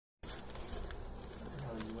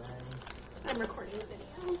I'm recording the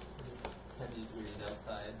video. Send you to read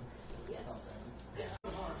outside. Yes.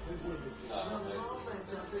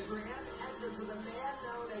 Moment of the grand entrance of the man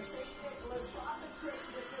known as St. Nicholas, Father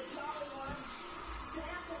Christmas, the Jolly One,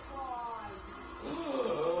 Santa Claus.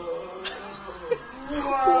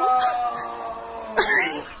 Wow!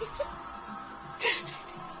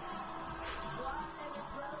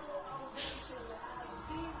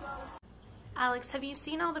 Alex, have you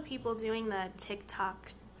seen all the people doing the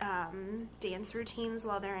TikTok dance routines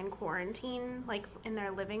while they're in quarantine, like in their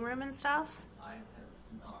living room and stuff? I have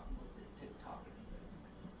not looked at TikTok.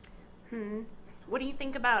 What do you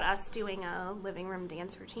think about us doing a living room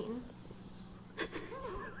dance routine?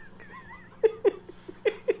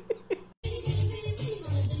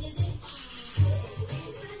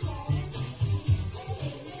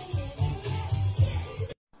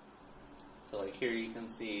 So like here you can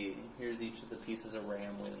see, here's each of the pieces of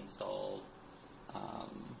RAM we installed.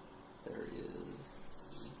 There is, let's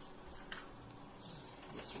see,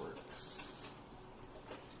 this works.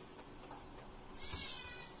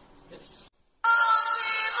 Yes.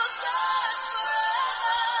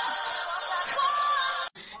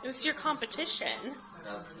 It's your competition.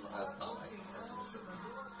 That's not my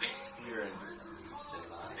You're in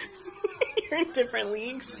You're in different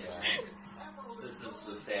leagues. Yeah. This is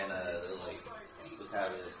the Santa that like was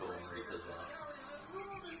having his phone repossessed.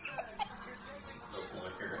 No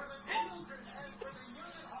pointer.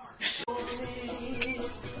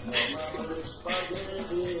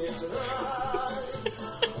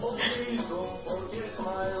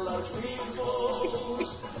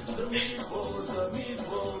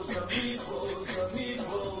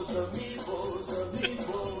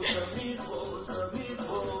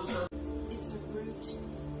 It's a root,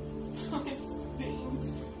 so it's named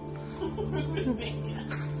Rutabaga.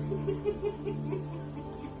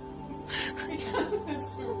 Because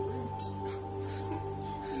it's a root.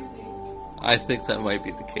 Do you think? I think that might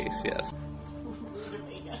be the case, yes.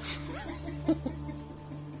 Rutabaga.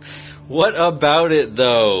 What about it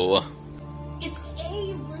though? It's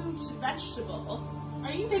a root vegetable.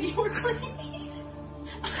 Are you video recording me?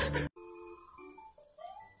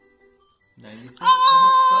 96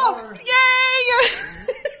 Oh!